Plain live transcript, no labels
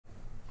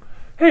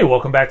Hey,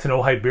 welcome back to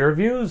No Hype Beer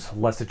Reviews.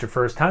 Unless it's your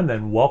first time,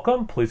 then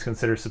welcome. Please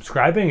consider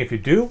subscribing. If you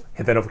do,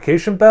 hit that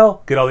notification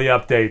bell, get all the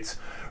updates.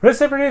 This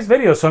is today's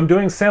video. So I'm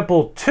doing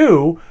sample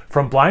 2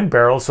 from Blind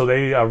Barrel. So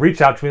they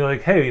reached out to me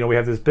like, hey, we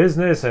have this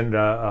business, and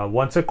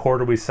once a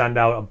quarter we send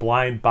out a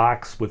blind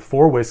box with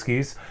 4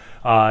 whiskeys.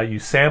 You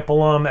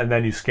sample them, and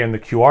then you scan the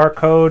QR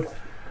code.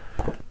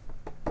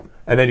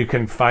 And then you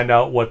can find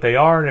out what they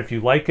are, and if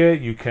you like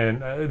it, you can.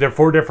 There are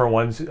 4 different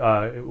ones,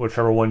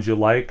 whichever ones you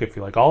like. If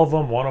you like all of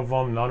them, one of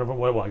them, none of them.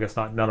 Well, I guess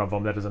not none of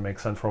them. That doesn't make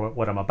sense for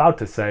what I'm about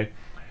to say.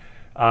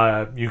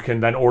 You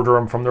can then order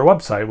them from their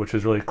website, which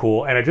is really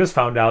cool. And I just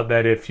found out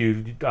that if you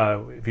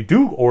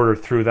do order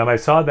through them, I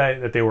saw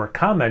that they were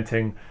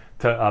commenting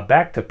to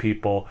back to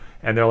people,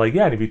 and they're like,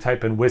 yeah, and if you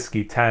type in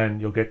whiskey 10,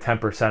 you'll get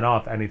 10%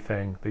 off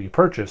anything that you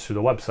purchase through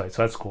the website.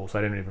 So that's cool. So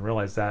I didn't even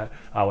realize that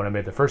when I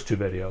made the first 2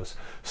 videos.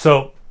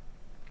 So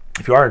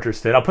if you are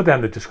interested, I'll put that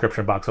in the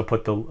description box. I'll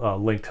put the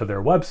link to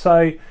their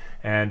website,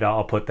 and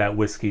I'll put that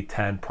whiskey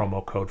 10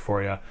 promo code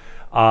for you.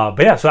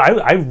 But yeah, so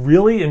I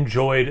really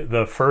enjoyed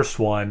the first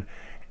one,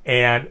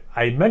 and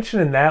I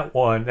mentioned in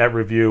that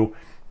review,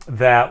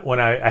 that when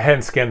I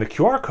hadn't scanned the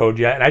QR code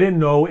yet, and I didn't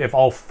know if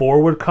all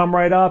 4 would come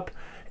right up.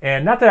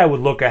 And not that I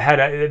would look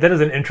ahead. That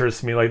doesn't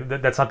interest me. Like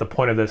that's not the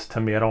point of this to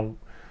me. I don't,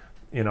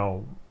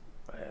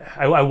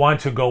 I want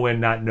to go in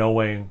not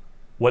knowing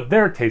what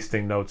their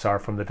tasting notes are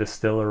from the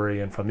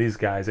distillery and from these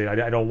guys.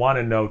 I don't want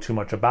to know too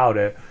much about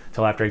it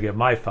until after I give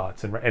my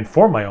thoughts and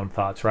form my own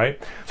thoughts, right?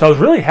 So I was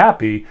really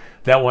happy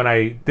that when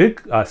I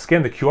did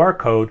scan the QR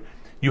code,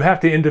 you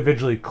have to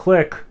individually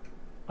click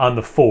on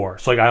the 4.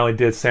 So like I only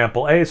did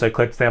sample A, so I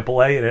clicked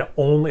sample A, and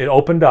it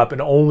opened up and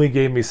only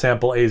gave me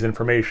sample A's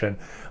information.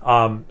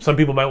 Some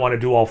people might want to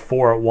do all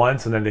 4 at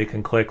once, and then they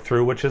can click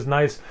through, which is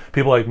nice.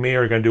 People like me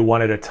are going to do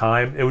 1 at a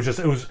time.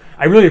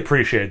 I really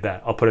appreciate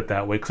that. I'll put it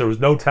that way, because there was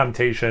no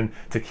temptation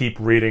to keep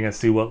reading and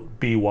see what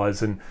B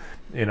was, and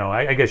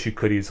I guess you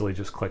could easily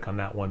just click on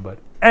that one. But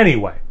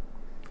anyway,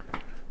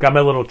 got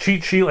my little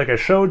cheat sheet like I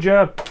showed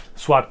you,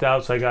 swapped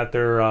out, so I got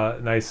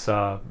their nice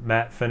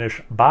matte finish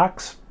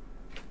box.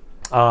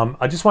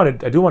 I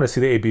do want to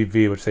see the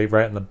ABV, which they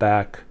write in the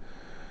back.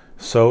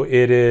 So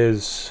it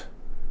is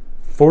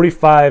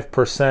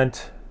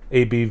 45%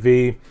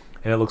 ABV,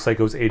 and it looks like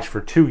it was aged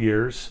for 2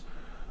 years.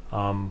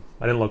 I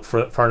didn't look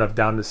far enough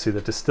down to see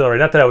the distillery.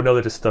 Not that I would know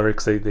the distillery,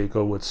 because they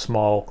go with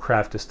small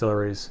craft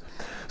distilleries.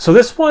 So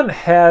this one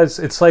has,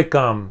 it's like,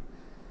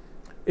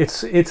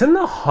 it's in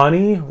the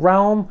honey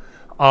realm.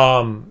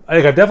 I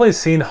think I've definitely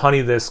seen honey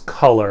this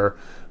color,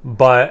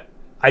 but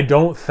I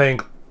don't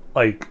think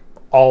like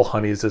all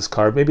honey is this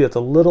color. Maybe it's a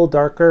little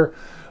darker,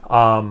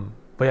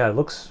 but yeah, it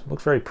looks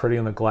very pretty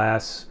in the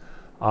glass.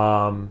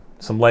 Some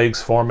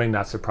legs forming,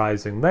 not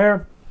surprising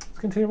there. Let's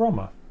continue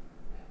aroma.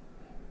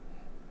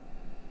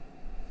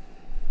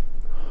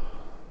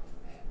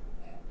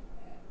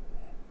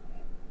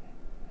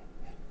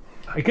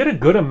 I get a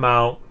good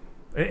amount,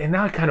 and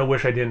now I kind of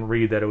wish I didn't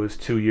read that it was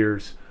 2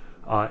 years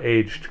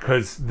aged,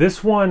 because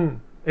this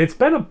one, it's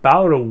been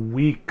about a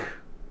week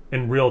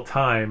in real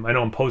time. I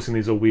know I'm posting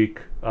these a week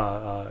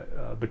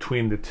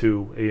between the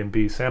 2 A and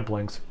B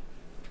samplings,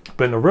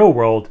 but in the real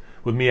world,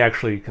 with me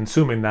actually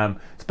consuming them,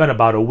 it's been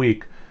about a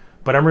week.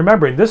 But I'm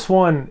remembering this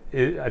one,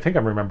 I think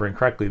I'm remembering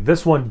correctly,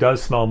 this one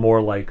does smell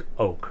more like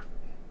oak.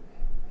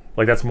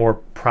 Like that's more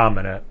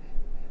prominent.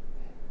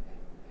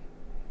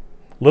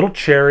 Little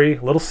cherry,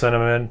 little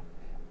cinnamon,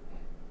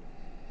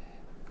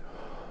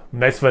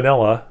 nice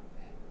vanilla.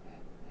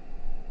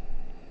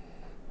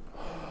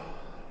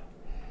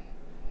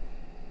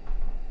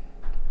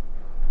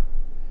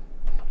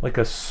 Like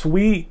a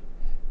sweet,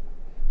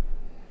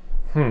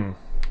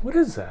 what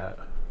is that?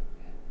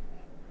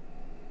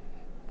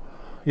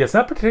 Yeah, it's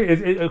not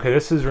particularly, okay,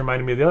 this is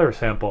reminding me of the other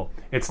sample.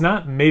 It's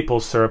not maple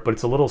syrup, but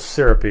it's a little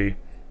syrupy.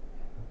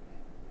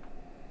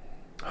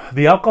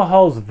 The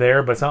alcohol's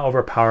there, but it's not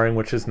overpowering,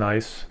 which is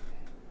nice.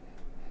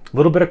 A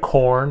little bit of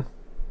corn.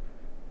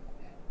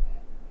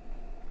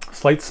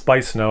 Slight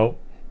spice note.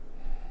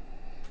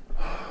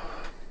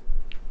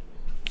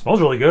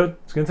 Smells really good.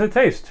 Let's get into the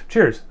taste.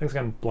 Cheers. Thanks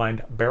again,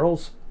 Blind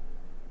Barrels.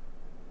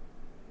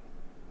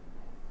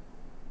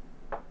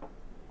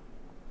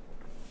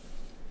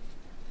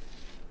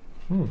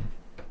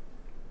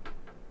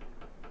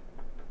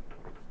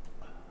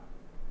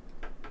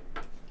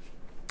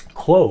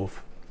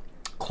 Clove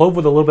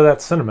with a little bit of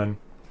that cinnamon,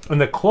 and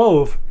the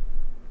clove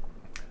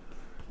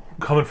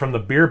coming from the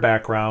beer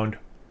background,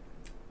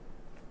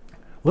 a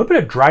little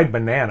bit of dried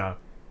banana,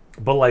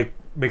 but like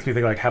makes me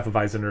think like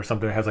Hefeweizen or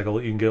something that has like you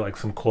can get like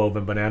some clove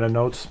and banana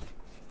notes.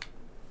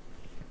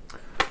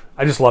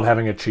 I just love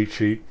having a cheat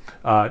sheet.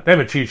 They have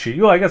a cheat sheet.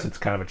 Well, I guess it's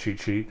kind of a cheat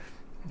sheet,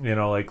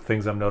 like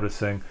things I'm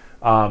noticing.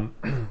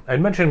 I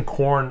mentioned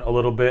corn a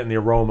little bit in the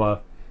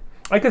aroma.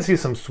 I can see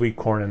some sweet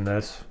corn in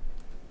this.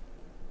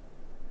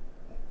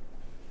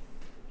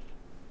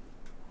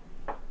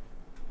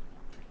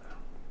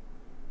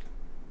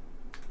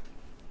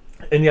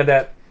 And yeah,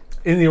 that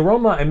in the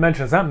aroma I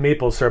mentioned, it's not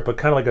maple syrup, but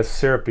kind of like a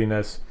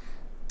syrupiness.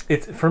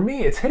 It's, for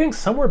me, it's hitting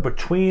somewhere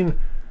between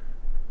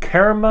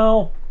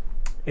caramel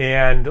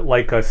and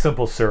like a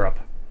simple syrup.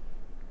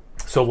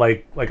 So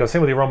like I was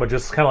saying with the aroma,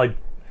 just kind of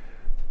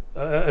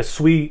like a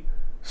sweet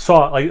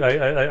salt, like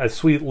a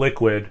sweet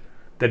liquid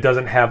that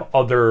doesn't have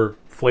other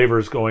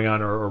flavors going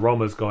on or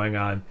aromas going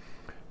on.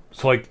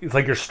 So like it's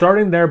like you're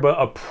starting there, but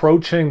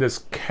approaching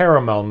this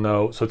caramel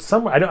note. So it's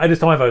somewhere. I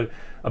just don't have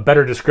a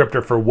better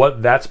descriptor for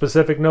what that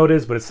specific note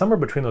is, but it's somewhere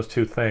between those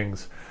two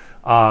things.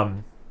 A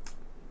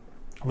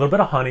little bit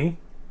of honey,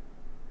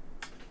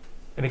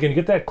 and again, you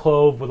get that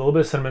clove with a little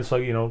bit of cinnamon, so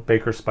you know,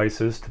 baker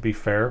spices. To be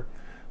fair,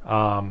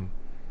 you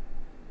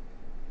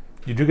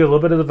do get a little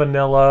bit of the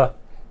vanilla,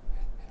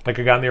 like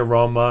I got in the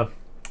aroma.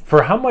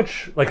 For how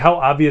much, like how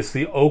obvious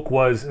the oak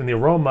was in the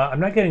aroma,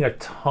 I'm not getting a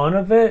ton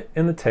of it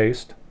in the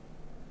taste.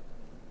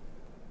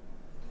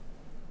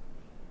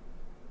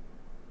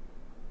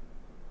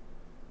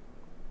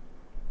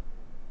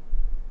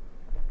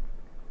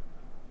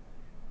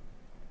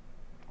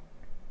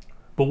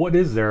 But what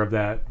is there of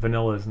that?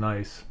 Vanilla is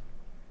nice.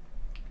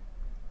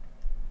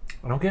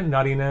 I don't get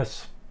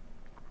nuttiness.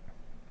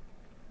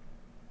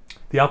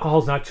 The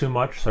alcohol's not too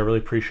much, so I really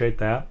appreciate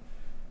that.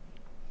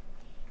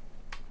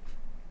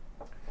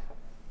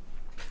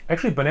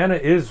 Actually, banana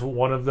is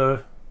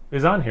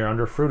is on here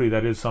under fruity.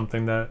 That is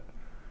something that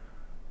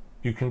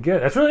you can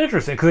get. That's really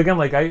interesting because again,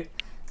 like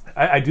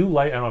I do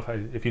like, I don't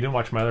know if you didn't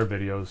watch my other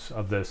videos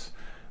of this,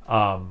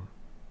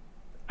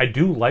 I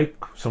do like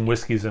some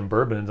whiskeys and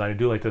bourbons. I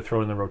do like to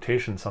throw in the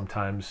rotation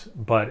sometimes,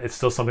 but it's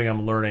still something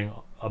I'm learning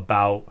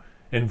about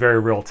in very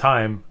real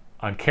time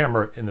on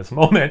camera in this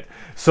moment.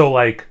 So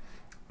like,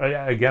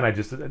 again,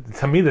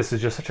 to me, this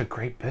is just such a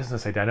great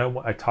business idea. I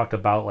know I talked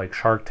about like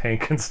Shark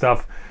Tank and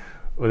stuff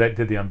that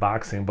did the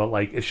unboxing, but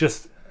like, it's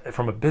just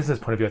from a business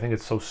point of view, I think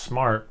it's so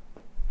smart.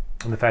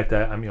 And the fact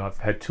that I've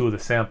had 2 of the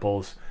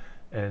samples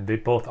and they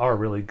both are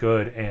really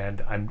good.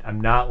 And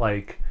I'm not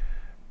like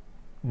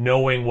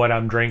knowing what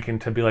I'm drinking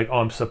to be like, oh,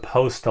 I'm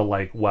supposed to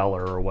like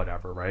Weller or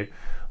whatever, right?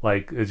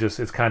 Like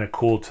it's kind of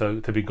cool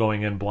to be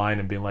going in blind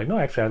and being like, no,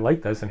 actually I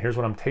like this, and here's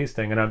what I'm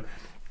tasting, and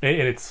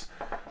it's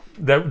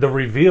the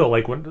reveal.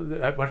 Like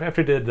when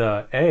after I did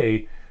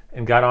A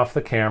and got off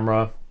the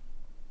camera,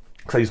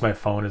 because I use my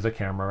phone as a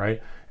camera,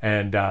 right?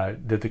 And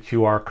did the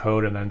QR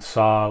code and then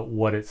saw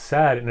what it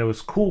said, and it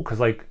was cool because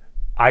like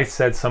I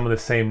said some of the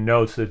same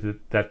notes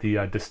that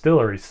the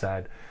distillery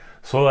said.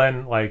 So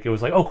then, like, it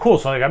was like, oh, cool.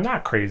 So, like, I'm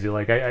not crazy.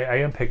 Like, I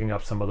am picking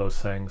up some of those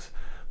things.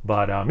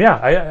 But, yeah,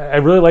 I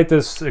really like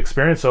this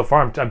experience so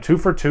far. I'm 2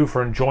 for 2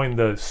 for enjoying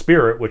the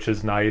spirit, which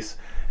is nice.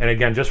 And,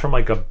 again, just from,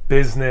 like, a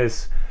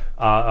business,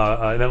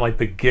 and then, like,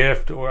 the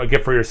gift, or a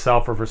gift for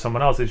yourself or for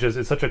someone else,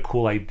 it's such a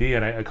cool idea.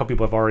 And a couple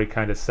people have already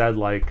kind of said,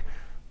 like,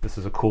 this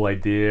is a cool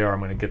idea, or I'm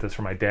going to get this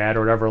for my dad or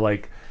whatever.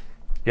 Like,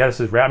 yeah,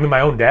 this is rad. I mean,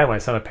 my own dad, when I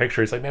sent a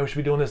picture, he's like, man, we should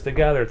be doing this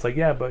together. It's like,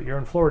 yeah, but you're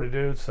in Florida,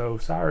 dude, so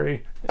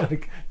sorry.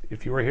 Like,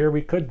 if you were here,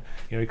 we could,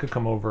 you could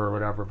come over or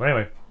whatever. But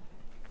anyway,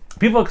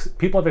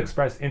 people have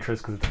expressed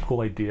interest because it's a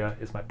cool idea,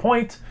 is my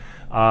point.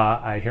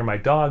 I hear my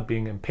dog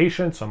being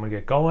impatient, so I'm going to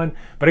get going.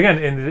 But again,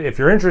 if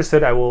you're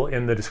interested, I will,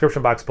 in the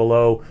description box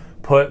below,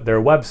 put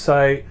their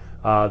website.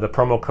 The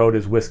promo code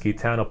is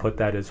Whiskey10. I'll put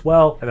that as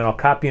well. And then I'll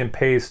copy and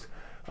paste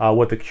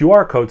what the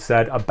QR code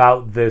said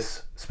about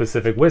this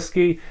specific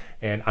whiskey.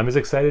 And I'm as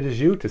excited as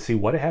you to see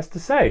what it has to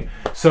say.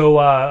 So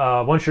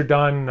once you're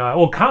done,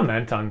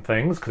 comment on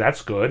things, because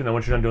that's good. And then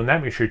once you're done doing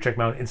that, make sure you check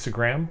me out on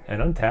Instagram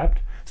and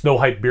Untapped. It's No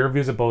Hype Beer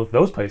Reviews at both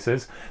those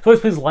places. So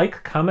please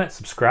like, comment,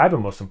 subscribe,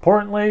 and most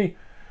importantly,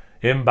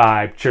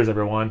 imbibe. Cheers,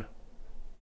 everyone.